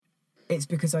it's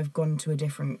because I've gone to a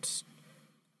different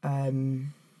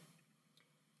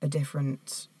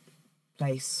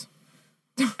place.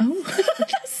 Oh,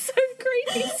 that's so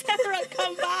creepy. Sarah,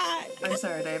 come back. I'm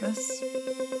Sarah Davis.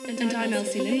 And I'm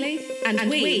Elsie Linley. And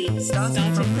we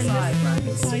started from the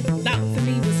sidelines. That for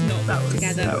me was not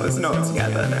together. That was not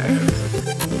together, no.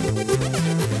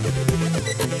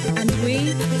 And we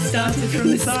started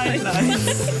from the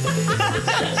sidelines.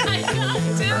 I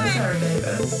can't do I'm it. Sarah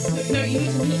Davis. No, you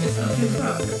need to mute yourself.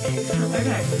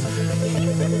 Okay.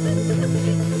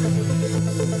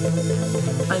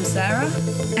 I'm Sarah.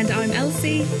 And I'm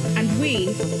Elsie. And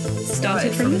we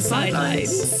started from the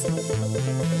sidelines.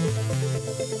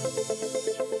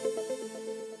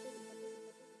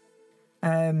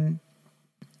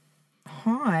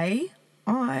 Hi.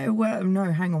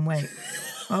 No, hang on, wait.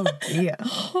 Oh dear.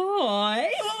 Hi.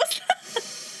 What was that?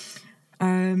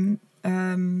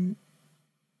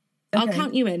 I'll Okay.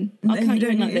 count you in. No, I'll count you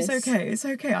in don't like need- this. It's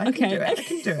okay. I can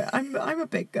do it. I'm a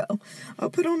big girl. I'll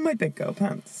put on my big girl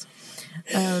pants.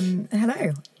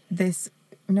 Hello.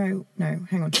 No,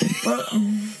 hang on. Well,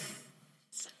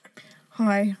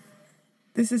 hi.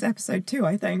 This is episode 2,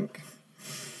 I think.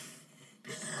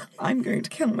 I'm going to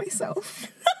kill myself.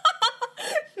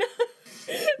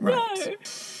 Right. No.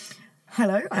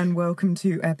 Hello and welcome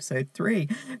to episode 3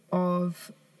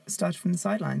 of Started from the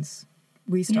Sidelines.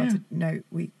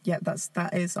 That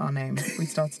is our name.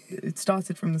 It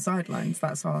started from the sidelines.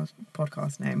 That's our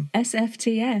podcast name.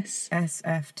 SFTS.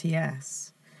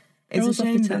 SFTS. It's Rolls a off the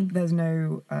shame tongue. that there's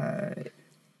no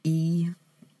E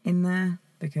in there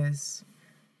because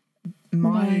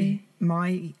my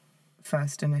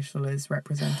first initial is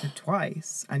represented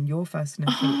twice and your first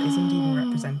initial isn't even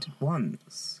represented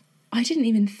once. I didn't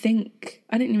even think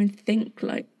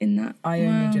like in that. I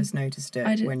only just noticed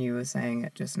I it did- when you were saying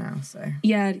it just now, so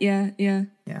Yeah. yeah.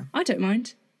 I don't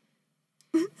mind.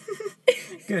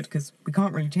 Good, because we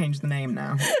can't really change the name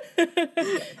now.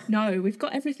 No, we've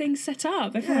got everything set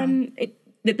up. Everyone,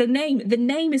 the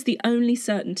name is the only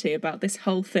certainty about this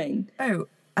whole thing. Oh,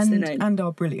 the name. and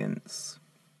our brilliance.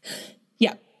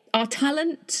 Yeah, our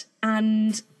talent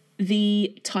and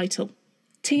the title,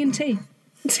 TNT.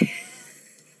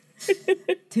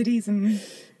 Titties and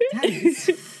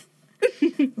tatties.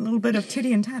 A little bit of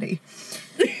titty and tatty.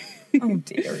 Oh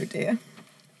dear.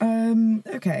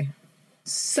 Okay.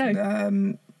 So,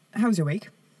 How's your week?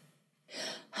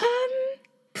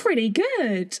 pretty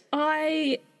good.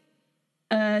 I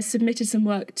submitted some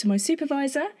work to my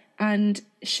supervisor and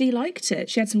she liked it.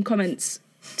 She had some comments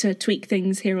to tweak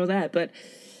things here or there, but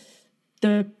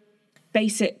the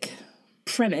basic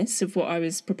premise of what I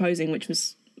was proposing, which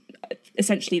was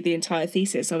essentially the entire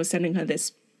thesis, I was sending her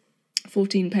this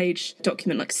 14-page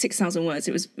document, like 6,000 words.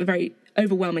 It was a very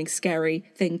overwhelming, scary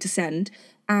thing to send.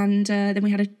 And then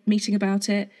we had a meeting about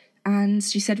it, and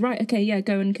she said, right, okay, yeah,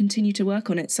 go and continue to work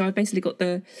on it. So I've basically got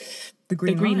the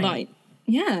green light.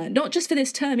 Yeah, not just for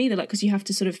this term either, like, because you have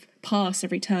to sort of pass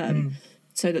every term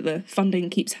so that the funding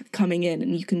keeps coming in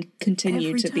and you can continue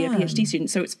Every to be a term? PhD student.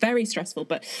 So it's very stressful,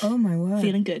 but Oh my word.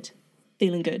 feeling good.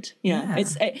 Yeah.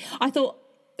 I thought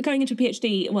going into a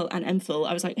PhD, and MPhil,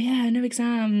 I was like, yeah, no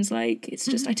exams. Like, it's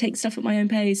just, I take stuff at my own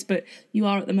pace, but you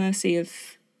are at the mercy of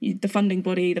the funding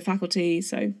body, the faculty.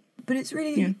 So, But it's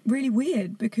really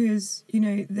weird because,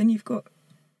 then you've got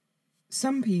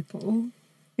some people,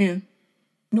 yeah.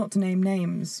 not to name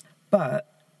names, but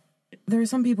there are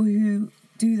some people who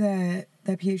do their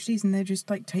PhDs and they just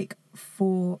like take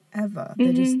forever.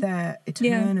 They're just there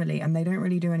eternally and they don't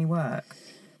really do any work.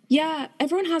 Yeah,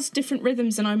 everyone has different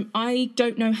rhythms, and I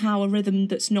don't know how a rhythm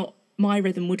that's not my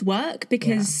rhythm would work,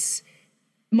 because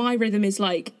my rhythm is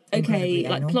like, okay, Incredibly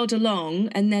like anal. plod along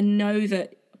and then know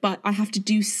that, but I have to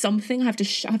do something. I have to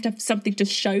have something to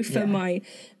show for my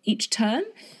each term,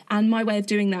 and my way of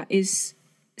doing that is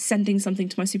sending something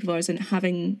to my supervisor and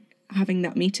having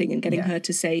that meeting and getting her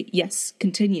to say yes,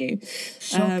 continue.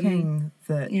 Shocking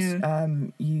that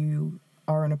you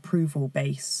are an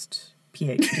approval-based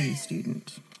PhD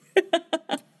student.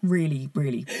 Really,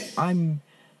 I'm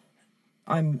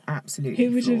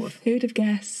absolutely flawed. Who would have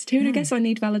guessed? Who would have guessed I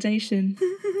need validation?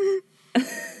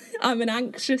 I'm an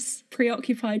anxious,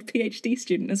 preoccupied PhD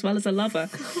student as well as a lover.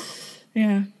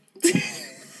 Yeah.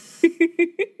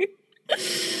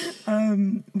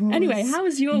 Anyway, how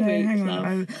was your week, hang love?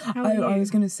 on. How are I you? was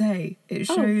going to say, it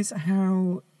shows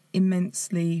how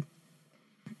immensely...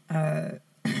 Oh,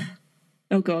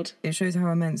 God. it shows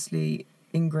how immensely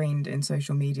ingrained in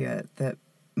social media that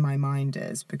my mind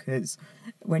is, because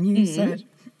when you said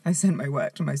I sent my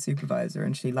work to my supervisor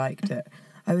and she liked it,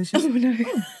 I was just,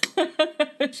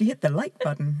 she hit the like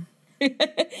button.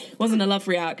 Wasn't a love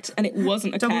react, and it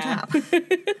wasn't a Double care. tap.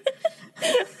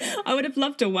 have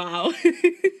loved a wow.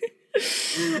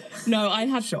 No, I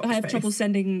have Shocked face. trouble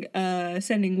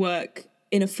sending work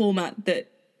in a format that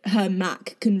her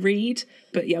Mac can read.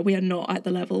 But yeah, we are not at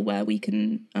the level where we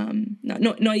can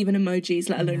not even emojis,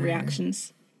 let alone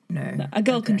reactions. No. A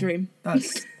girl can dream.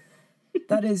 That's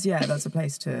a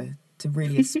place to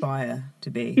really aspire to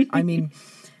be. I mean,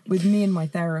 with me and my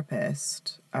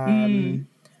therapist, I've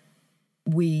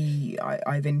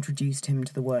introduced him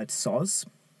to the word soz.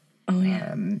 Oh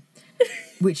yeah.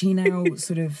 Which he now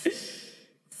sort of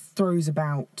throws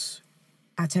about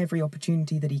at every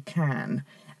opportunity that he can.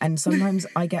 And sometimes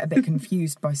I get a bit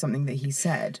confused by something that he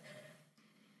said.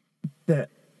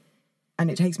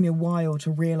 And it takes me a while to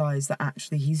realise that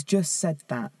actually he's just said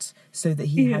that so that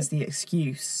he has the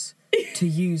excuse to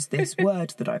use this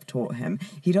word that I've taught him.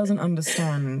 He doesn't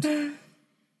understand it,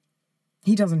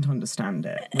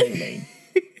 really.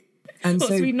 And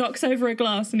So he knocks over a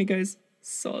glass and he goes,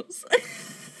 soz.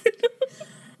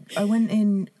 I went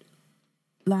in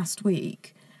last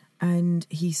week and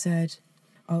he said,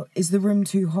 "Oh, is the room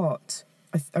too hot?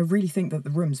 I really think that the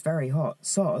room's very hot.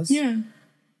 Soz." Yeah.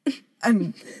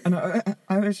 And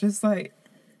I was just like,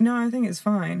 "No, I think it's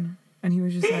fine." And he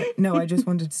was just like, "No, I just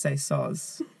wanted to say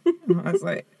soz." And I was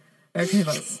like, "Okay,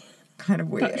 that's kind of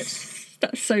weird."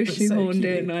 That's so shoehorned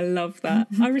in. I love that.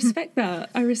 I respect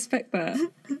that.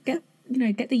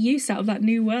 Get the use out of that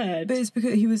new word. But it's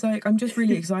because he was like, "I'm just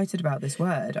really excited about this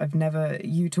word.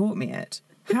 You taught me it."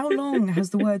 How long has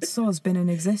the word soz been in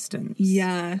existence?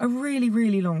 Yeah. A really,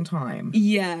 really long time.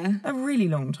 Yeah. A really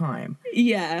long time.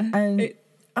 Yeah. And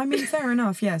I mean, fair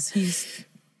enough, yes, he's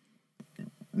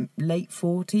late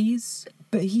 40s,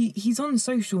 but he's on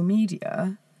social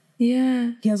media.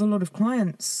 Yeah. He has a lot of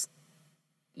clients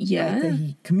that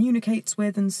he communicates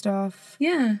with and stuff.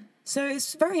 Yeah. So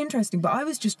it's very interesting, but I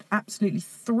was just absolutely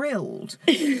thrilled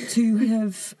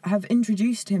to have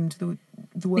introduced him to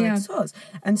the word soz.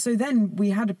 And so then we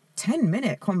had a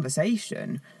 10-minute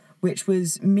conversation, which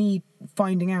was me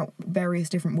finding out various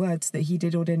different words that he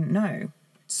did or didn't know.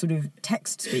 Sort of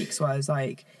text speak. So I was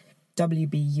like,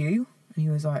 WBU. And he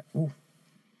was like, "Oh,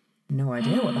 no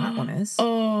idea what that one is."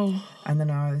 Oh. And then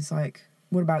I was like,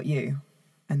 "What about you?"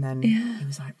 And then he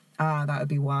was like, "That would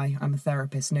be why. I'm a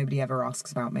therapist. Nobody ever asks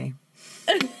about me."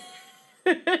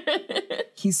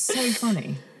 He's so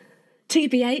funny.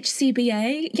 TBH,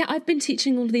 CBA. Yeah, I've been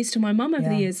teaching all of these to my mum over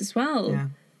the years as well. Yeah.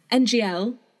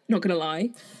 NGL, not going to lie.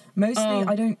 Mostly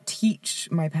I don't teach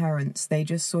my parents. They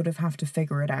just sort of have to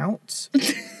figure it out.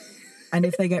 And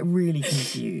if they get really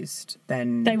confused,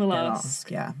 then They will they'll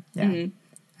ask. Yeah.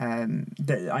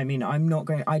 But I mean,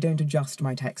 I don't adjust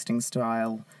my texting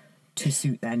style to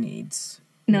suit their needs.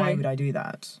 No. Why would I do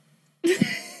that?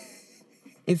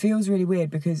 It feels really weird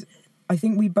because I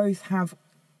think we both have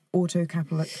auto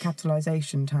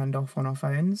capitalization turned off on our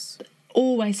phones.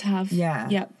 Always have. Yeah.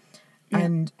 Yep.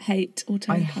 And hate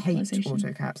auto I hate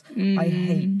auto caps. I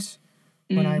hate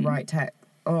when I write text.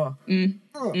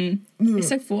 It's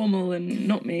so formal and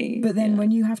not me. But then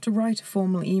when you have to write a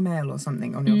formal email or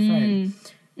something on your phone,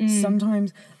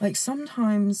 sometimes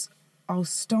I'll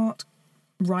start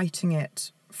writing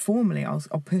it formally. I'll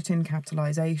put in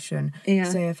capitalization. Yeah.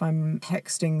 Say if I'm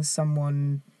texting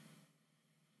someone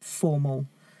formal.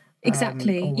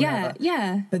 Exactly. Or whatever.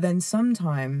 Yeah. But then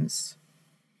sometimes,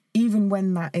 even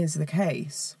when that is the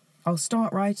case, I'll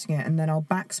start writing it and then I'll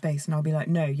backspace and I'll be like,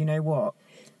 "No, you know what?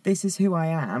 This is who I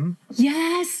am.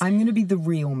 Yes. I'm going to be the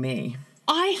real me."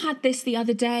 I had this the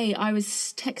other day. I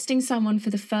was texting someone for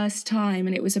the first time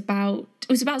and it was about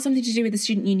something to do with the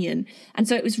student union. And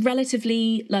so it was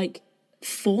relatively like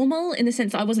formal in the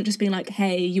sense that I wasn't just being like,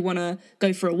 "Hey, you want to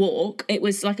go for a walk?" It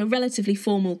was like a relatively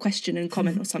formal question and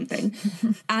comment or something.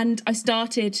 And I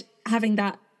started having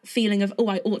that feeling of,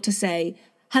 I ought to say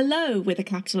hello with a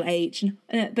capital H.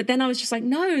 But then I was just like,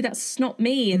 no, that's not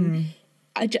me. And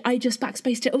I just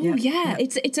backspaced it.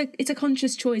 It's a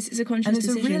conscious choice. It's a conscious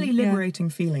decision. And it's a really liberating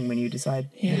feeling when you decide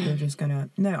that you're just going to,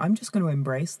 no, I'm just going to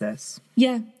embrace this.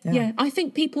 Yeah.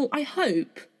 I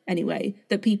hope anyway,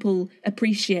 that people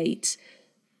appreciate.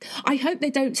 I hope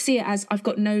they don't see it as I've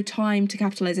got no time to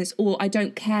capitalise this, or I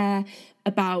don't care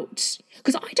about,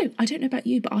 because I don't know about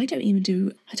you, but I don't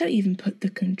even put the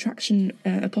contraction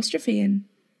apostrophe in.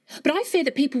 But I fear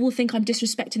that people will think I'm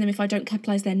disrespecting them if I don't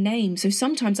capitalise their name. So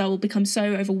sometimes I will become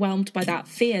so overwhelmed by that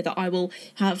fear that I will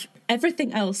have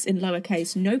everything else in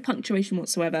lowercase, no punctuation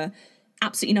whatsoever,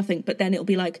 absolutely nothing. But then it'll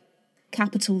be like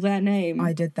capital their name.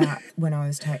 I did that when I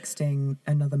was texting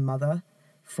another mother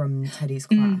from Teddy's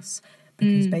class.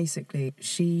 Because basically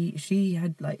she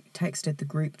had like texted the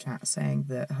group chat saying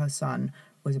that her son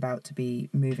was about to be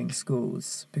moving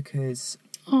schools because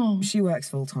she works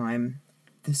full time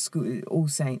the school, All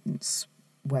Saints,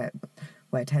 where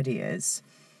Teddy is,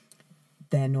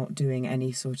 they're not doing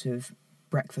any sort of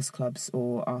breakfast clubs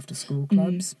or after school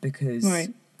clubs because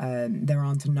Right. there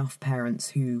aren't enough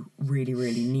parents who really,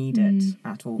 really need it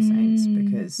at All Saints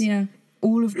because Yeah.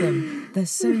 all of them, they're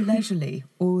so leisurely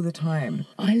all the time.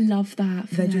 I love that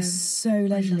for They're them. just so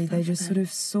leisurely. that They for just them. sort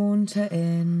of saunter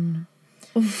in.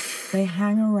 They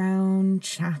hang around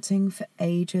chatting for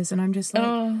ages. And I'm just like,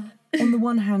 Oh. on the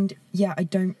one hand, yeah, I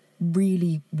don't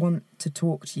really want to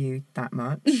talk to you that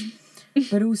much.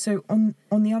 But also, on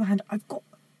the other hand, I've got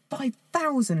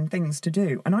 5,000 things to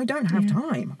do. And I don't have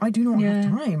time. I do not have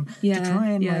time to try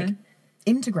and, like,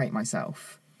 integrate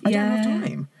myself. I don't have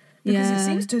time. Because it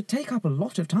seems to take up a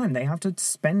lot of time. They have to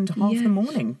spend half the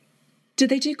morning. Do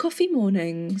they do coffee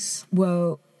mornings?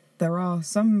 Well, there are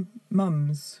some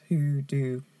mums who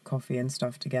do coffee and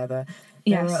stuff together.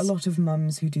 There Yes. are a lot of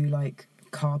mums who do like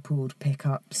carpooled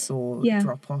pickups or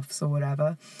drop-offs or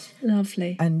whatever.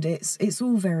 Lovely. And it's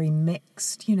all very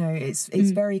mixed, you know. It's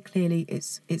very clearly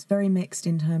it's very mixed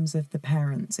in terms of the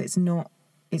parents. It's not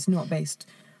based.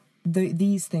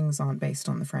 These things aren't based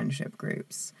on the friendship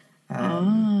groups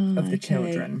of the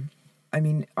children. I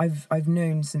mean, I've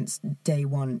known since day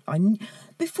one.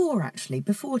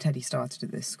 Before Teddy started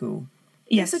at this school.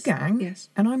 Yes. It's a gang, Yes.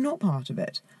 and I'm not part of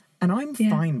it, and I'm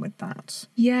fine with that.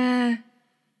 Yeah.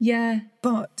 Yeah.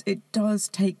 But it does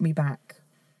take me back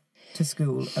to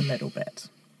school a little bit.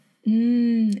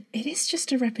 It is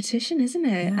just a repetition, isn't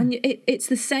it? Yeah. And it's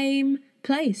the same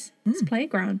place. It's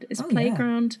playground. It's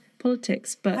playground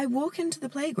politics. But I walk into the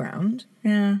playground,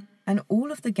 yeah. and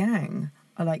all of the gang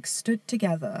are like stood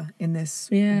together in this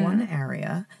Yeah. one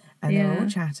area, and they're all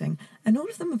chatting, and all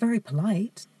of them are very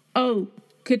polite. Oh,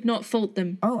 could not fault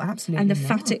them. Oh, absolutely. And the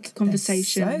not. phatic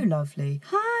conversation. They're so lovely.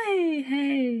 Hi,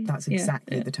 hey. That's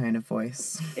exactly the tone of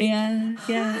voice. Yeah,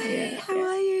 yeah, Hi, yeah. how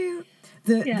are you?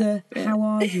 The how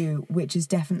are you, which is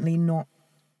definitely not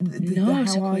the Not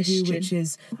how a are you, question.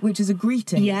 which is a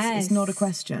greeting. Yes. It's not a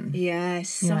question. Yes,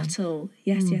 subtle.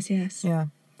 Yes, yes. Yeah.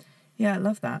 Yeah, I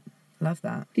love that. Love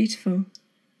that. Beautiful.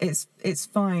 It's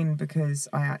fine because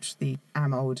I actually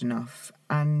am old enough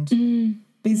and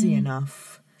busy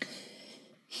enough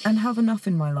and have enough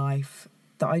in my life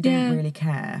that I don't really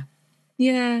care.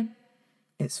 Yeah.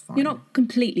 It's fine. You're not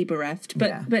completely bereft,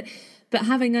 but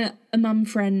having a mum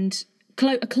friend,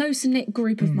 a close knit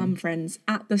group of mum friends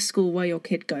at the school where your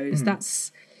kid goes,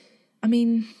 that's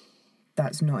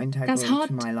That's not integral that's hard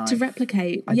to my life. to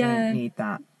replicate. I don't need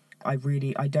that. I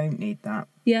don't need that.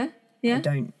 Yeah. I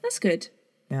don't. That's good.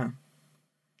 Yeah.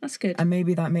 That's good. And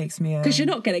maybe that makes me Because you're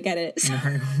not going to get it. So.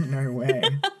 No way.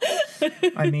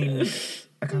 I mean,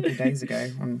 a couple of days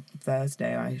ago, on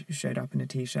Thursday, I showed up in a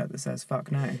T-shirt that says,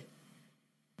 fuck no.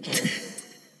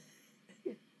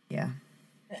 Yeah.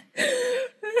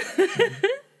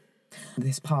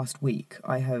 This past week,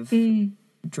 I have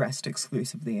dressed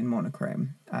exclusively in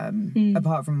monochrome.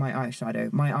 Apart from my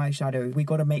eyeshadow. My eyeshadow, we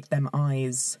got to make them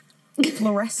eyes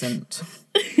fluorescent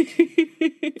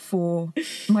for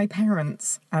my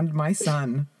parents and my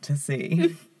son to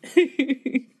see.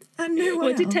 And no one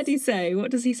What did else. Teddy say?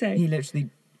 What does he say? He literally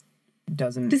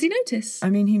doesn't. Does he notice? I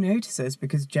mean, he notices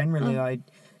because generally I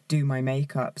do my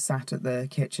makeup sat at the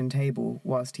kitchen table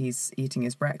whilst he's eating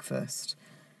his breakfast.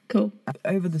 Cool.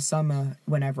 Over the summer,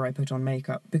 whenever I put on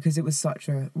makeup, because it was such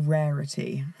a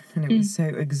rarity and it was so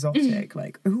exotic,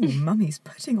 like, ooh, mummy's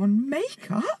putting on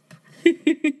makeup.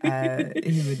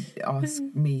 He would ask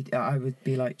me. I would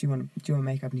be like, "Do you want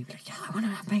makeup?" And he'd be like, "Yeah, I want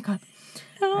to have makeup."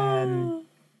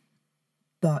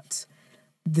 But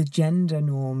the gender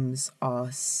norms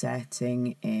are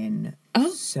setting in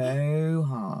so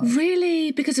hard.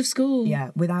 Really? Because of school?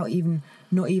 Yeah, not even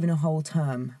a whole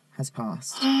term has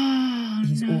passed. Oh,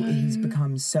 He's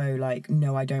become so like,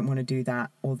 no, I don't want to do that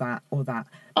or that or that.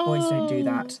 Boys don't do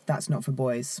that. That's not for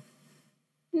boys.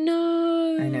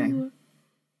 No. I know.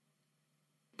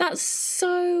 That's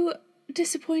so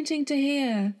disappointing to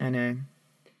hear. I know.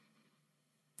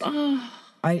 Oh.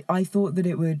 I thought that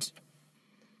it would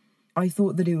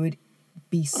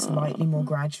be slightly more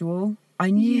gradual. I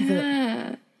knew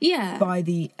that Yeah. by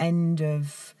the end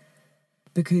of,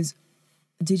 because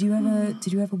did you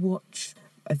ever watch,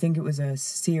 I think it was a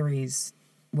series,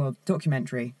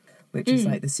 documentary, which is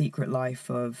like The Secret Life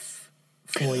of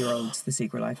 4-year-olds, The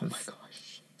Secret Life of...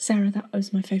 Sarah, that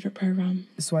was my favourite programme.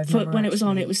 So I've When it was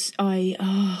on,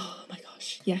 oh my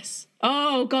gosh, yes.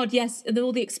 Oh God, yes. And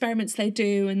all the experiments they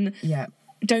do and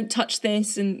don't touch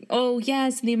this and and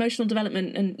the emotional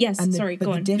development and yes, and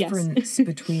go on. The difference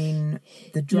between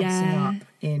the dressing up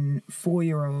in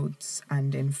 4-year-olds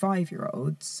and in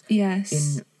 5-year-olds.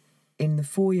 Yes. In the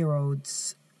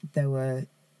 4-year-olds, there were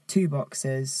 2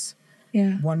 boxes.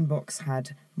 Yeah. One box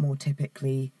had more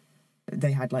typically,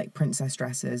 they had like princess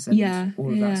dresses and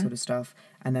all of that sort of stuff.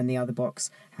 And then the other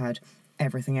box had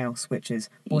everything else, which is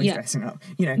boys dressing up,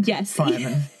 Yes.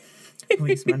 firemen,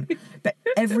 policemen. But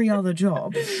every other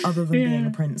job other than being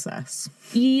a princess.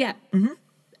 Yeah.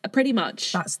 Pretty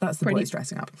much. That's the boys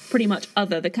dressing up. Pretty much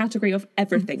the category of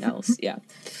everything else. Yeah.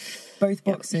 Both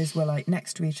boxes were like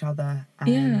next to each other,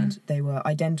 and they were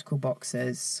identical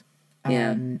boxes.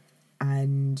 And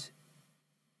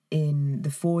in the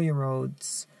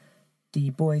 4-year-olds, the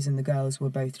boys and the girls were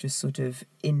both just sort of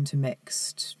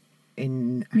intermixed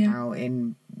in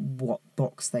what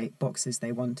boxes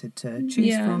they wanted to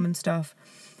choose from and stuff.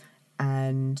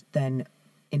 And then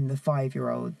in the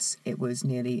 5-year-olds, it was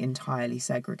nearly entirely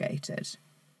segregated.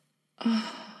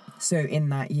 So in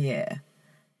that year,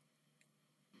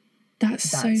 that's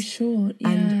so short. Yeah.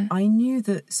 And I knew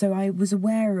that, so I was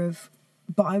aware of,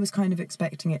 but I was kind of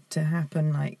expecting it to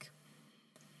happen like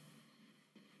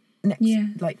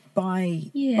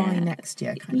by next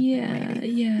year kind of thing,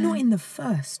 maybe. Not in the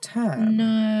first term.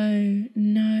 No,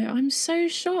 I'm so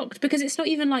shocked, because it's not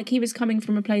even like he was coming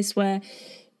from a place where,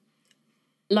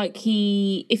 like,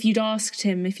 if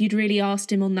you'd really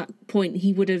asked him on that point,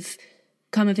 he would have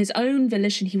come of his own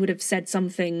volition, he would have said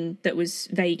something that was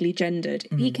vaguely gendered.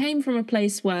 He came from a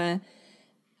place where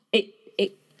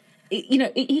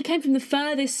he came from the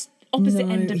furthest opposite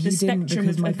end of the spectrum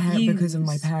of views. Because of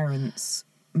my parents.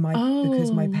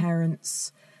 Because my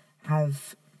parents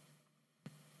have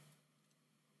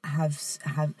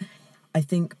I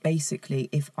think basically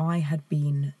if I had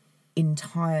been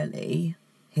entirely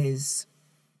his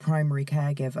primary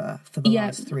caregiver for the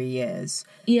last 3 years,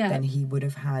 then he would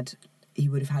have had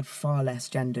far less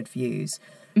gendered views.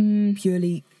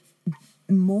 Purely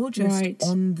more just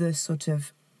on the sort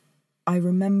of, I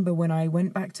remember when I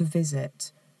went back to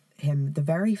visit him, the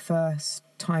very first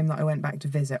time that I went back to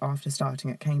visit after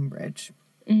starting at Cambridge.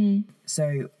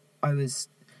 So I was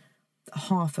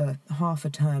half a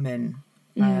term in,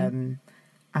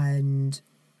 and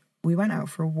we went out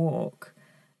for a walk,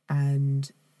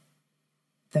 and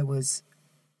there was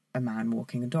a man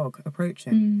walking a dog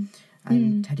approaching,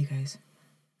 and Teddy goes,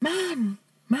 "Man,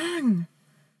 man,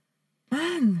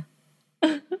 man."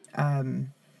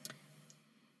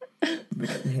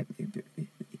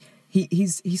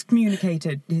 He's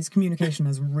communicated. His communication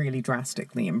has really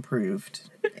drastically improved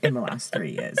in the last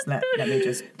 3 years. Let me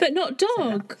just. But not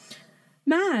dog,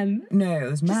 man. No, it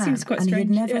was man. Seems quite and strange.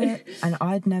 He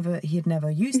had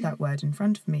never used that word in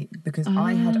front of me, because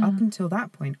I had, up until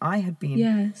that point, I had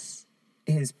been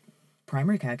his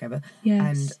primary caregiver,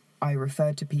 and I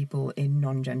referred to people in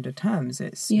non-gender terms.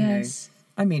 It's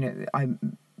I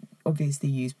obviously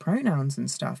use pronouns and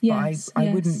stuff, but I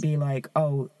wouldn't be like,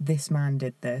 oh, this man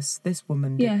did this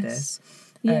woman did this,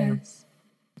 the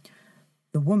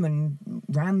woman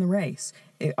ran the race.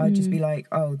 I'd just be like,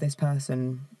 oh, this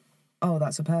person, oh,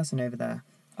 that's a person over there,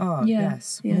 oh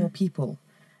more people,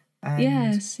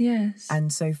 and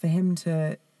and so for him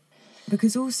to,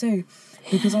 because I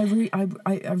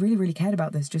really cared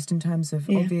about this, just in terms of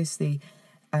obviously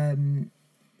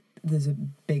there's a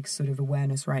big sort of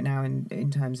awareness right now in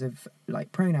terms of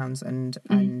like pronouns and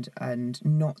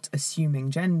not assuming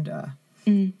gender.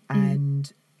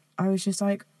 And I was just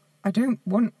like, I don't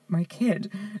want my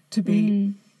kid to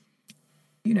be,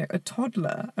 a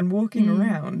toddler and walking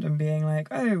around and being like,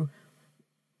 oh,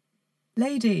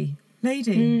 lady,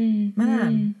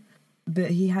 man.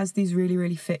 But he has these really,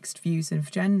 really fixed views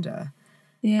of gender.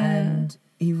 And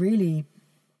he really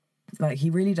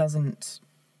doesn't.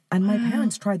 And my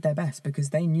parents tried their best, because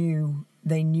they knew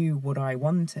what I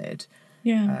wanted.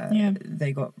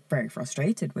 They got very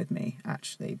frustrated with me,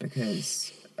 actually,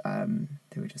 because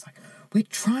they were just like, we're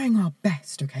trying our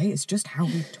best, okay? It's just how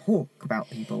we talk about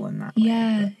people and that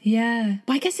way.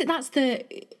 But I guess that's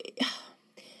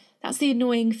the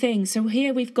annoying thing. So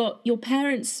here we've got your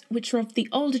parents, which are of the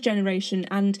older generation,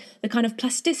 and the kind of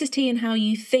plasticity in how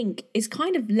you think is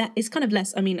kind of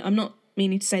less. I mean, I'm not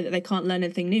meaning to say that they can't learn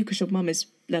anything new, because your mum is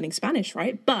learning Spanish,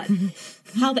 right? But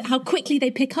how quickly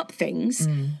they pick up things.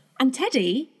 And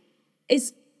Teddy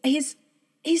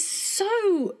he's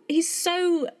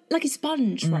so like a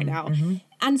sponge right now,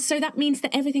 and so that means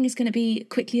that everything is going to be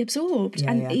quickly absorbed.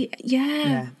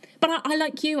 But I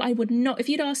like you, I would not, if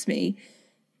you'd asked me,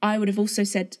 I would have also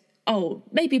said, oh,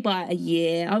 maybe by a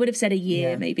year. I would have said a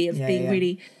year maybe of being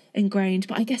really ingrained.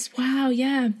 But I guess he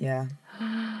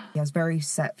has very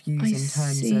set views in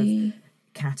terms of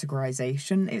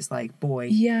categorization. It's like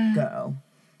boy, girl.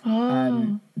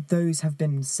 Those have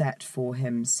been set for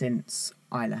him since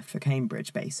I left for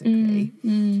Cambridge, basically.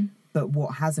 but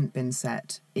what hasn't been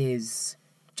set is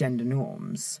gender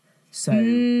norms. So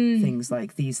things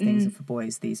like these things are for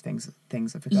boys, these things are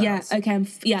for girls. Yeah, okay,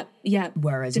 yeah.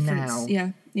 Whereas Difference, now yeah.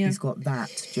 he's got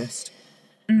that just...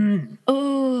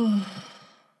 Oh,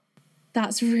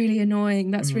 that's really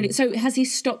annoying. That's really... So has he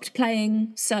stopped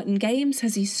playing certain games?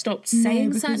 Has he stopped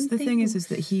saying certain things? No, because the thing is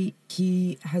that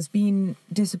he has been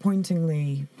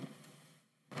disappointingly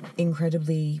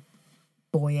incredibly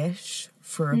boyish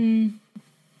for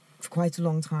quite a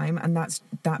long time, and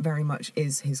that very much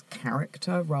is his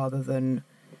character rather than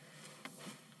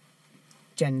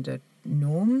gender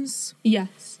norms.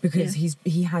 Yes, because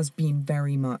he has been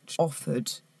very much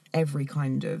offered every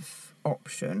kind of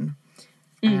option,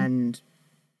 and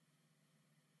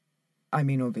I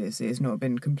mean, obviously it's not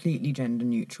been completely gender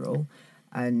neutral,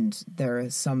 and there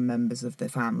are some members of the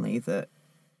family that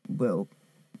will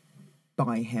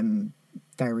buy him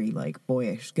very like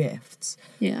boyish gifts.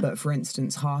 Yeah. But for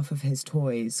instance, half of his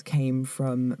toys came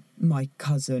from my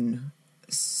cousin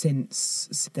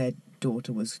since their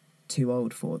daughter was too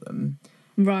old for them.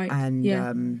 Right.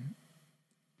 And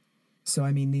so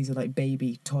I mean, these are like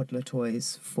baby toddler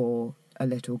toys for a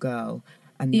little girl,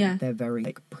 and they're very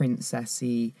like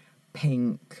princessy,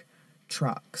 pink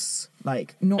trucks.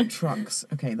 Like not trucks.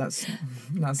 Okay, that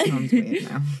sounds weird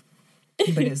now.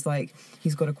 But it's like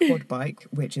he's got a quad bike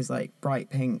which is like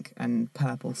bright pink and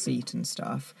purple seat and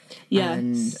stuff.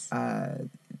 Yes.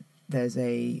 And there's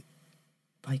a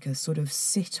sort of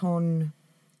sit on.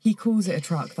 He calls it a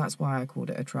truck. That's why I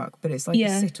called it a truck. But it's like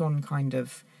a sit on kind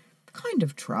of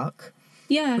truck.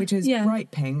 Yeah. Which is bright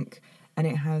pink, and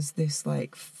it has this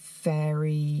like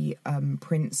fairy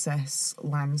princess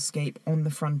landscape on the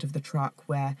front of the truck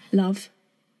where love.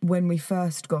 When we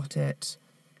first got it,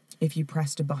 if you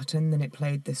pressed a button, then it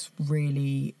played this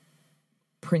really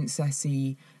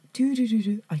princessy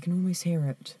doo-doo-doo-doo. I can almost hear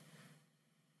it.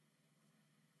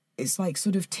 It's like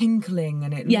sort of tinkling,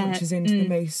 and it launches into the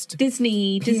most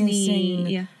Disney,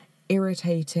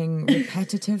 irritating,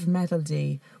 repetitive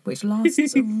melody, which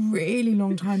lasts a really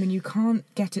long time, and you can't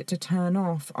get it to turn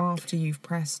off after you've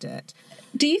pressed it.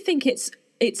 Do you think it's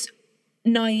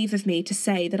naive of me to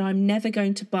say that I'm never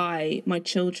going to buy my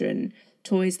children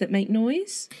toys that make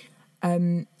noise?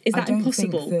 Is that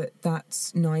impossible? I don't think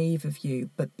that's naive of you,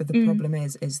 but the problem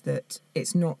is that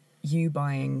it's not you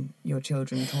buying your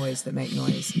children toys that make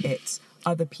noise, it's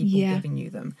other people giving you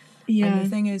them. Yeah. And the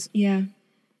thing is,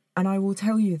 and I will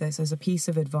tell you this as a piece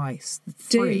of advice,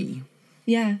 free.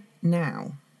 Yeah.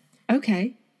 Now.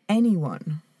 Okay.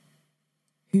 Anyone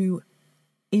who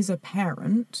is a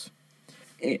parent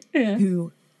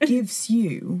who gives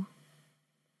you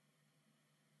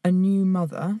a new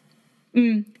mother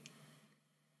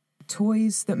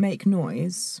toys that make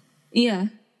noise,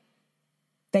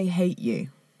 they hate you.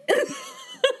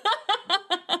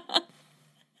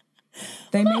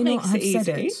 They may not have said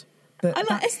it, but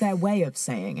that's their way of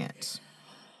saying it.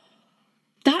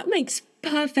 That makes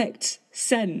perfect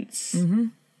sense. Mm-hmm.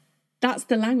 That's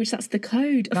the language, that's the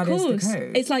code. Of course. Is the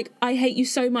code. It's like, I hate you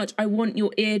so much, I want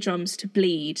your eardrums to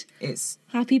bleed. It's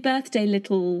happy birthday,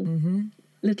 little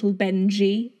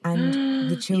Benji. And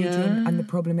the children, and the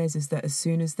problem is that as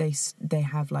soon as they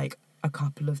have like a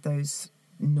couple of those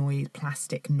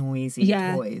plastic noisy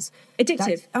toys,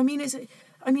 addictive. Obviously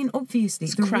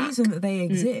the reason that they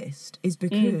exist is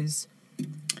because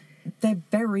they're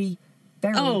very,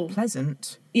 very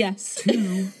pleasant. Yes.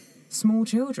 To small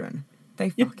children.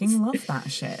 They fucking love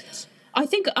that shit. I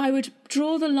think I would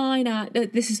draw the line at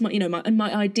this is my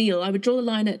ideal. I would draw the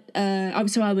line at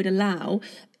I would allow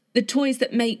the toys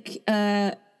that make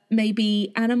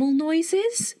maybe animal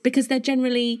noises, because they're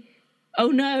generally oh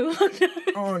no.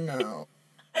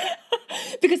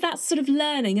 Because that's sort of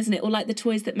learning, isn't it? Or like the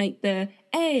toys that make the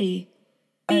A,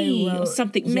 B or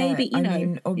something. Maybe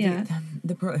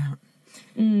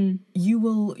you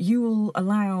will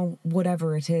allow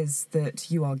whatever it is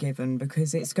that you are given,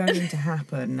 because it's going to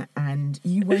happen, and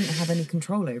you won't have any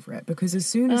control over it, because as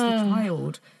soon as the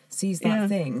child sees that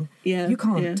thing, you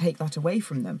can't take that away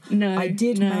from them. No, I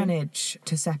did manage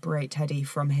to separate Teddy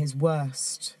from his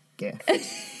worst gift.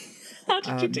 How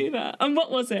did you do that? And what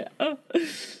was it? Oh.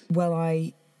 Well,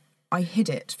 I hid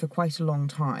it for quite a long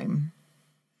time.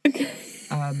 Okay.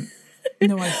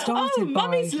 No, I started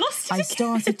Mummy's lost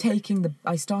it again.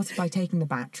 I started by taking the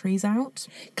batteries out.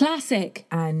 Classic.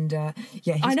 And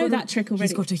I know that trick already.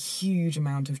 He's got a huge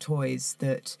amount of toys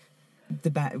that the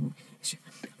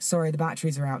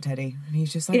batteries are out, Teddy. And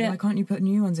he's just like, why can't you put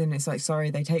new ones in? It's like, sorry,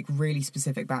 they take really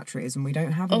specific batteries and we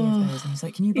don't have any of those. And he's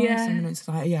like, can you buy some? And it's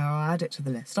like, I'll add it to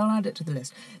the list.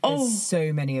 There's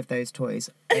so many of those toys.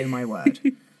 Oh my word.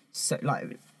 So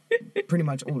like pretty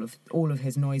much all of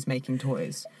his noise-making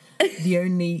toys. The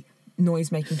only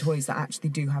noise-making toys that actually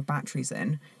do have batteries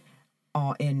in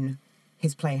are in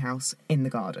his playhouse in the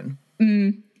garden.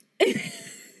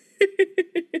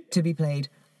 To be played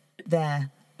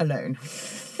there alone.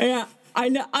 Yeah, I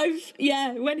know.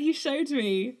 When he showed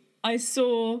me, I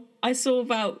saw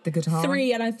about The guitar?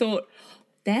 3, and I thought,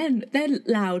 they're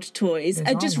loud toys. Those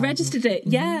I are just loud registered toys. it.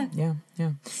 Yeah.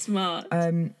 Yeah. Smart.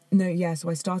 So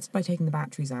I started by taking the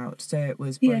batteries out, so it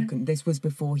was broken. Yeah. This was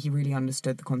before he really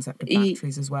understood the concept of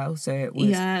batteries as well, so it was,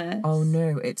 Yes. oh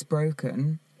no, it's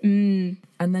broken. And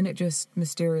then it just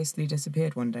mysteriously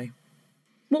disappeared one day.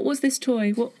 What was this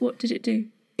toy? What did it do?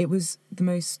 It was the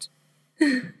most...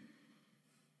 The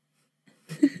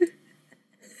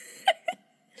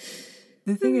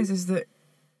thing is that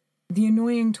the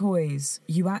annoying toys,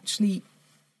 you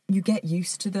get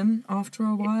used to them after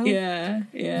a while. Yeah.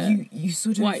 You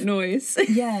sort of... White noise.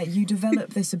 Yeah, you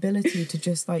develop this ability to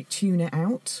just like tune it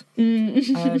out.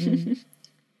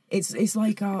 It's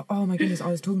like, oh my goodness,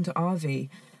 I was talking to Arvi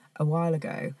a while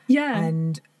ago. Yeah.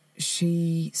 And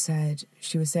she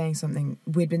was saying something.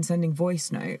 We'd been sending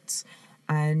voice notes,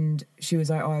 and she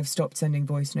was like, oh, I've stopped sending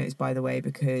voice notes, by the way,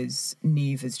 because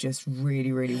Neve is just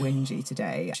really, really whingy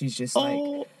today. She's just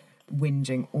like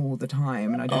whinging all the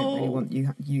time, and I don't really want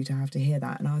you to have to hear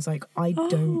that. And I was like, I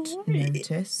don't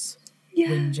notice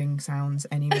whinging sounds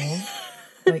anymore.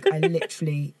 Like, I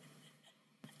literally,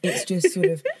 it's just sort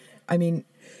of, I mean,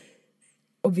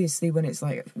 obviously when it's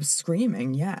like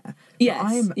screaming, Yes, but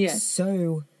I am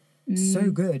so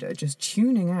good at just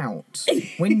tuning out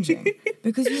whinging,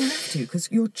 because you have to, because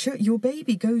your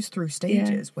baby goes through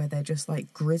stages where they're just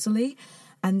like grizzly,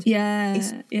 and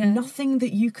it's nothing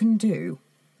that you can do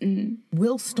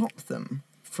will stop them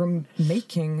from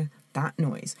making that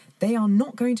noise. They are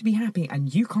not going to be happy,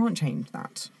 and you can't change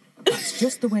that. That's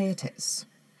just the way it is.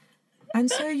 And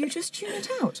so you just tune it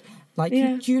out, like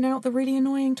you tune out the really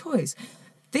annoying toys.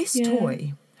 This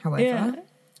toy, however,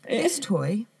 this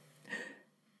toy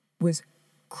was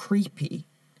creepy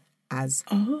as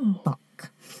fuck.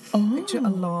 Picture a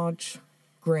large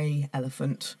grey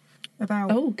elephant.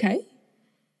 About... okay.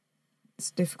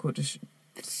 It's difficult to...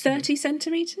 30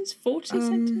 centimetres? 40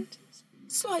 centimetres?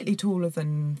 Slightly taller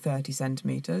than 30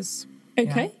 centimetres.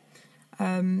 Okay.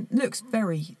 Yeah. Looks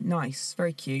very nice,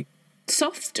 very cute.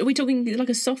 Soft? Are we talking like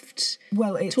a soft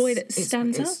toy that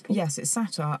stands up? Yes, it's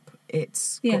sat up.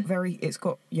 It's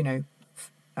got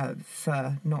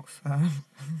fur, not fur.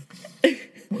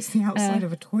 What's the outside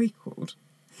of a toy called?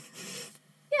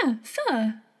 Yeah,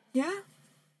 fur. Yeah?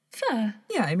 Fur.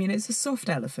 Yeah, I mean, it's a soft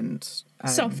elephant.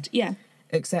 Soft, yeah.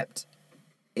 Except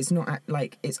it's not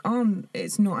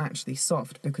it's not actually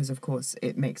soft, because of course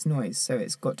it makes noise, so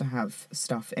it's got to have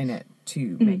stuff in it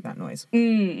to make that noise.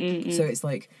 So it's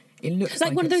like, it looks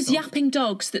like one of those soft. yapping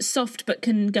dogs that's soft but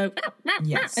can go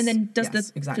yes, and then does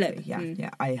the exactly. flip.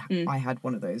 Yeah. I had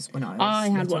one of those when I was I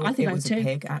had little. one. I think it I was had two. a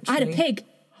pig, actually. I had a pig.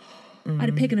 I had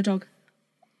a pig and a dog.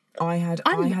 I had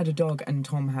a dog and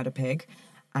Tom had a pig,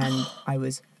 and I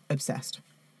was obsessed.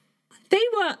 They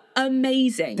were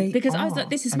amazing, because I was are like,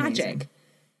 this is amazing. magic.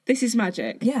 This is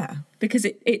magic. Yeah. Because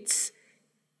it's...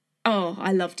 Oh,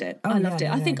 I loved it. I loved it.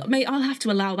 I think I'll have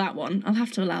to allow that one.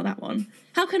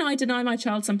 How can I deny my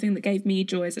child something that gave me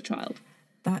joy as a child?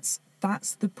 That's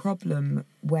the problem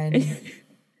when...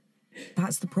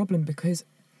 That's the problem, because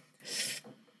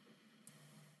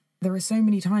there are so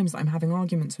many times that I'm having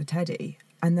arguments with Teddy,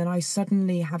 and then I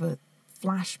suddenly have a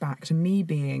flashback to me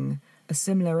being a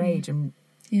similar age and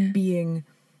being,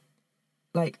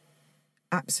 like,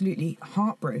 absolutely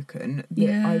heartbroken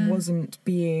that I wasn't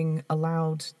being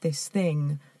allowed this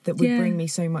thing that would bring me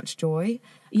so much joy.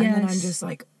 And then I'm just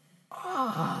like,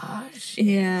 oh, shit.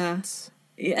 Yeah.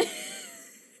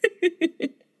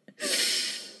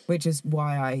 Which is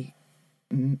why I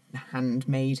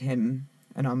handmade him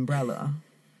an umbrella.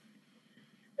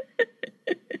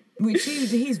 Which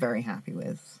he's very happy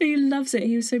with. He loves it.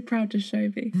 He was so proud to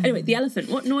show me. Anyway, the elephant.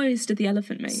 What noise did the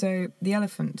elephant make? So the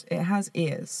elephant, it has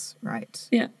ears, right?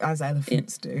 Yeah. As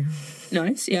elephants do.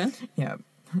 Nice, yeah. Yeah,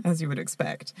 as you would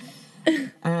expect.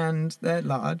 And they're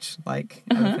large, like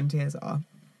elephant ears are.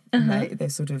 And they're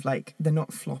sort of like, they're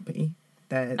not floppy.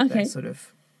 They're sort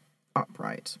of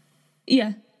upright.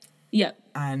 Yeah. Yeah.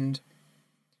 And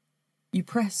you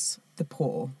press the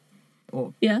paw,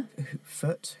 or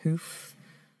foot,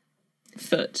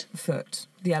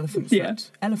 the elephant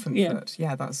foot. Elephant foot.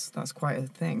 Yeah, that's quite a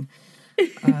thing.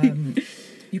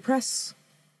 You press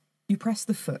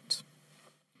the foot.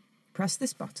 Press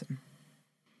this button.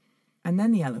 And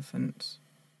then the elephant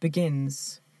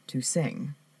begins to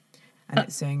sing. And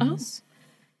it sings,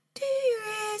 "Do your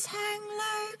ears hang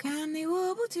low?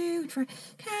 double two and three.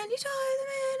 Can you tie them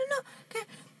in a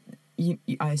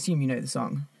knot? I assume you know the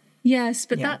song. Yes,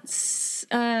 but Yeah. that's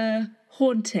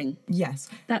haunting. Yes.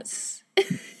 That's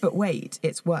But wait,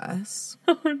 it's worse.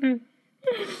 oh no.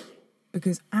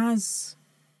 Because as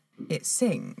it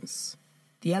sings,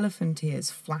 the elephant ears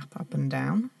flap up and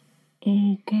down.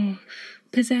 Oh gosh.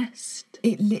 Possessed.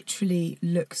 It literally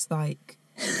looks like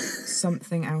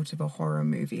something out of a horror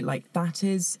movie. Like that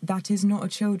is not a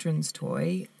children's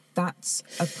toy. That's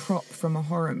a prop from a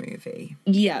horror movie.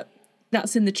 Yeah.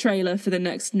 That's in the trailer for the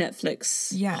next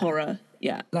Netflix horror.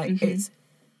 Yeah. Like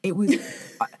it was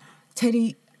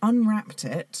Teddy unwrapped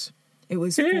it. It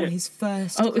was for his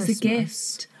first it was Christmas. a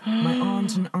gift. My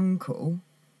aunt and uncle.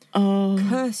 Oh.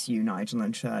 Curse you, Nigel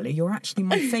and Shirley. You're actually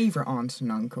my favourite aunt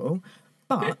and uncle.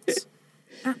 But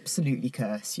absolutely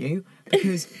curse you,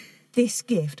 because this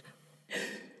gift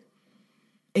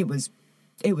it was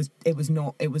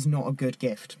not a good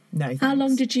gift. No thanks. How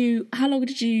long did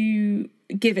you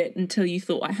give it until you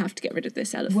thought, I have to get rid of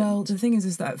this elephant? Well, the thing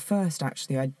is that at first,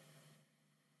 actually, I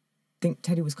think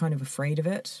Teddy was kind of afraid of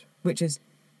it, which is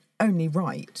only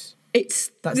right. That's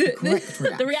the correct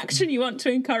reaction. The reaction you want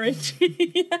to encourage.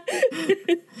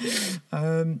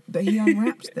 But he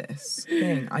unwrapped this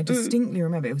thing. I distinctly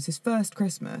remember it was his first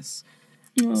Christmas.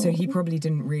 So he probably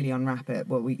didn't really unwrap it.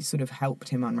 Well, we sort of helped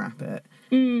him unwrap it.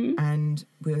 And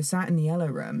we were sat in the yellow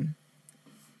room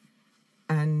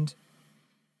and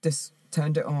just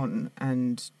turned it on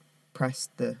and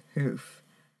pressed the hoof.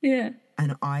 Yeah.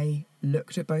 And I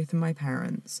looked at both of my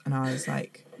parents and I was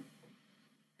like,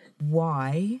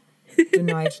 why do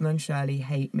Nigel and Shirley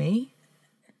hate me?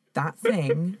 That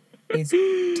thing is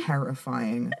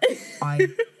terrifying. I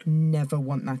never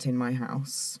want that in my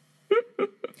house.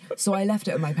 So I left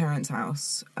it at my parents'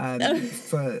 house and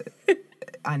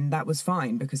that was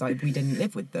fine because we didn't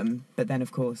live with them. But then,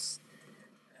 of course,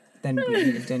 we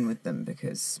moved in with them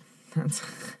because that's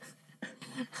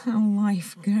how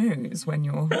life goes when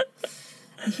you're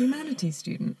a humanities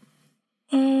student.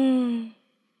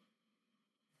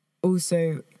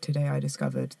 Also, today I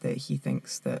discovered that he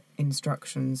thinks that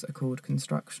instructions are called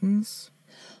constructions.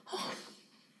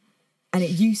 And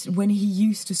when he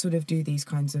used to sort of do these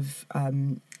kinds of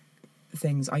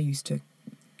things, I used to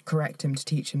correct him to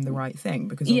teach him the right thing,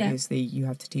 because obviously you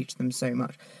have to teach them so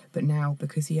much. But now,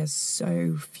 because he has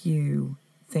so few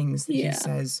things that he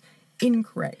says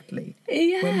incorrectly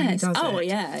when he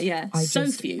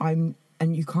does few.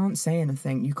 And you can't say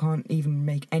anything. You can't even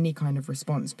make any kind of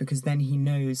response, because then he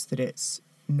knows that it's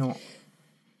not.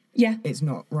 Yeah. It's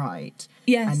not right.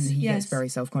 Yes. And he gets very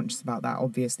self-conscious about that,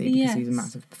 obviously, because he's a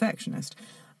massive perfectionist.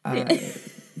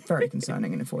 Very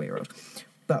concerning in a 4-year-old.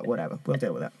 But whatever, we'll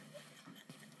deal with it.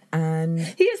 And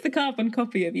he is the carbon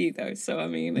copy of you, though, so I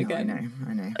mean, again.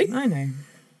 I know.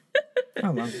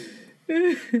 Oh well.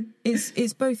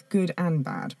 It's both good and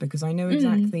bad, because I know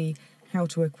exactly how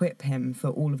to equip him for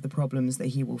all of the problems that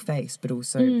he will face, but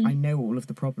also I know all of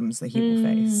the problems that he will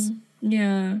face.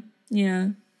 Yeah.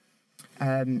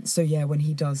 So when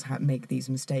he does make these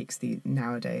mistakes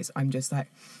nowadays, I'm just like,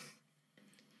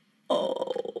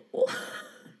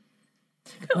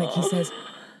 like he says,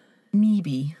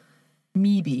 maybe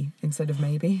instead of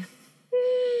maybe.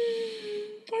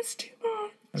 That's too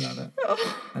much.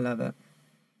 I love it.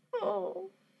 Oh.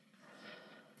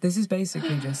 This is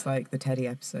basically just like the Teddy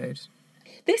episode.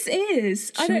 This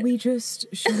is. Shall we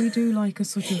do like a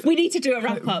sort of... We need to do a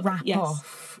wrap up.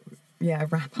 Off. Yeah,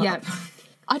 wrap up. Yeah.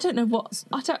 I don't know what...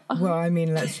 Well, I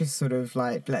mean, let's just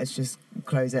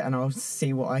close it and I'll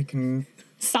see what I can...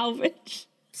 salvage.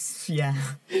 Yeah.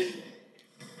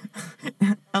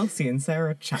 Elsie and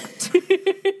Sarah chat.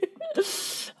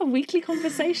 A weekly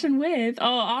conversation with...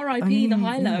 Oh, R.I.P. the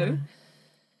high-low. Yeah.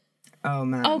 Oh,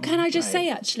 man. Oh, can I just say,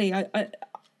 actually,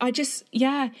 I just...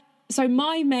 Yeah. So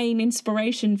my main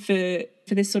inspiration for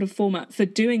this sort of format for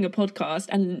doing a podcast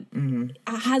and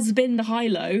has been the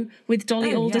high-low with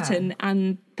Dolly Alderton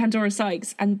and Pandora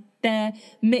Sykes, and their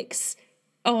mix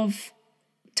of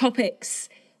topics,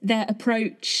 their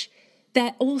approach,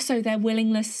 their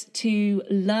willingness to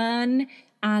learn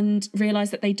and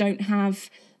realise that they don't have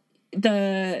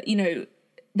they're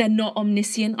not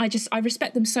omniscient. I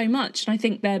respect them so much, and I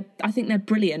think they're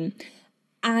brilliant.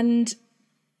 And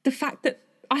the fact that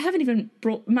I haven't even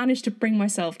managed to bring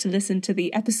myself to listen to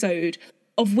the episode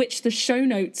of which the show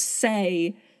notes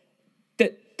say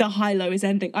that the high-low is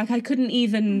ending. Like, I couldn't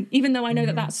even though I know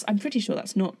that I'm pretty sure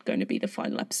that's not going to be the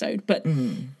final episode, but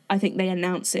I think they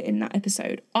announce it in that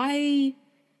episode. I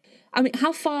mean,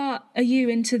 how far are you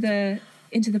into the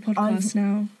podcast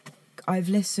now? I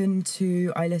listened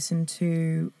to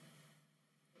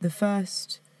the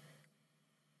first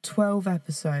 12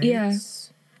 episodes. Yeah.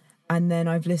 And then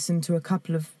I've listened to a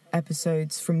couple of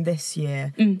episodes from this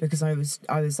year because I was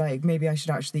like, maybe I should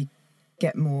actually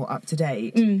get more up to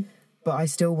date. But I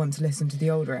still want to listen to the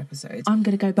older episodes. I'm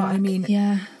going to go back. But I mean,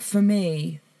 yeah. for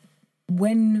me,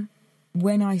 when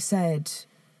I said,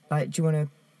 like, do you want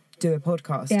to do a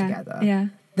podcast together? Yeah.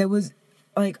 There was,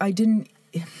 like,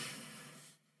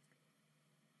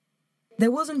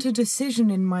 there wasn't a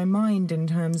decision in my mind in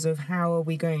terms of how are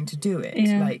we going to do it.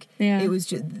 Yeah, like yeah. it was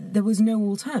just, there was no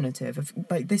alternative of,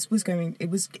 like, it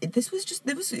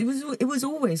was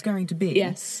always going to be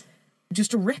Yes.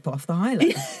 just a rip off the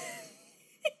Hilo.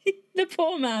 The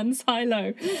poor man's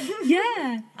Hilo.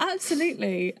 Yeah,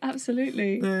 absolutely.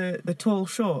 the tall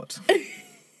short.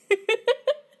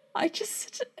 I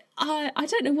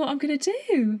don't know what I'm going to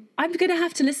do. I'm going to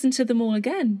have to listen to them all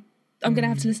again.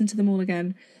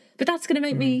 But that's going to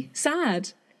make me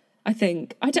sad, I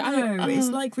think. It's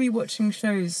like rewatching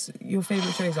shows, your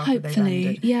favourite shows after they've Hopefully,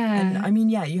 ended. yeah. And I mean,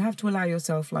 yeah, you have to allow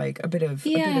yourself, like, a bit of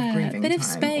grieving a bit of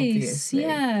time, space. obviously.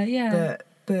 Yeah.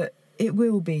 But it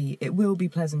will be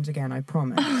pleasant again, I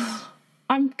promise.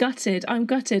 I'm gutted.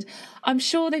 I'm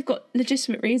sure they've got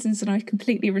legitimate reasons, and I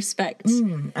completely respect.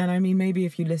 And I mean, maybe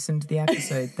if you listen to the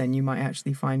episode, then you might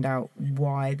actually find out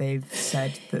why they've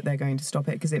said that they're going to stop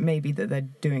it, because it may be that they're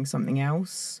doing something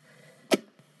else.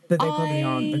 But they probably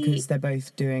aren't, because they're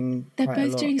both doing They're quite a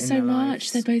both lot doing in so their much.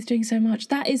 lives. They're both doing so much.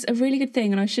 That is a really good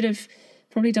thing, and I should have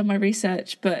probably done my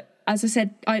research. But as I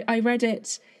said, I read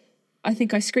it. I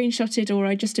think I screenshotted, or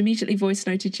I just immediately voice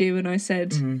noted you, and I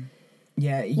said,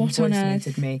 Yeah, you What voice on earth?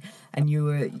 noted me, and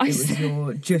it was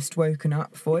your just woken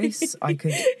up voice. I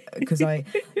could, because your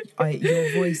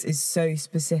voice is so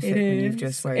specific when you've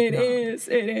just woken up. It is,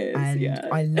 And yeah.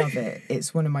 I love it.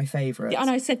 It's one of my favourites. And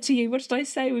I said to you, what did I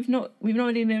say? We've not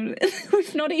even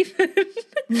We've not even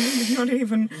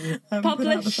put out the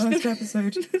Published first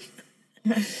episode.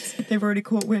 Yes, they've already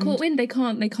caught wind. They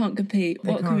can't compete.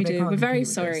 What can we do? We're very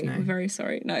sorry. no. We're very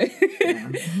sorry. No. Yeah.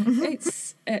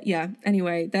 It's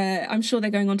anyway, I'm sure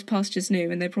they're going on to pastures new,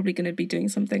 and they're probably going to be doing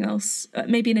something else,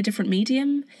 maybe in a different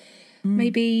medium.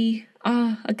 Maybe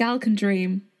a gal can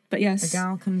dream. But yes, A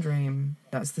gal can dream.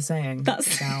 That's the saying.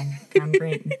 That's- A gal can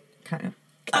dream. Can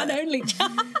only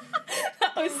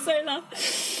that was so loud.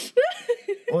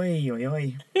 oi, oi,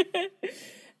 oi.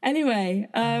 Anyway,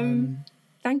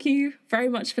 thank you very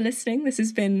much for listening. This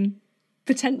has been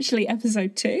potentially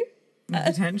episode 2.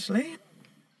 Potentially.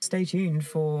 Stay tuned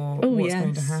for what's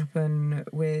going to happen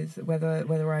with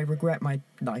whether I regret my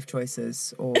life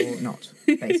choices or not,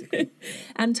 basically.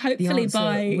 And The hopefully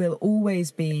answer will always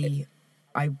be,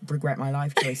 I regret my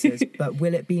life choices, but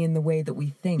will it be in the way that we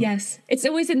think? yes, it's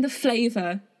always in the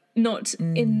flavour, not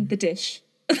in the dish.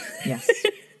 Yes.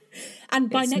 And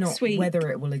by It's next not week,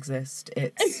 whether it will exist,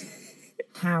 it's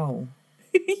how,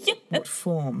 what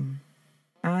form.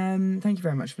 Thank you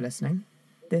very much for listening.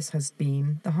 This has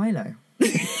been the Hilo. No,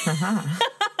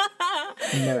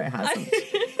 it hasn't.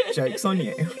 Joke's on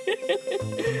you.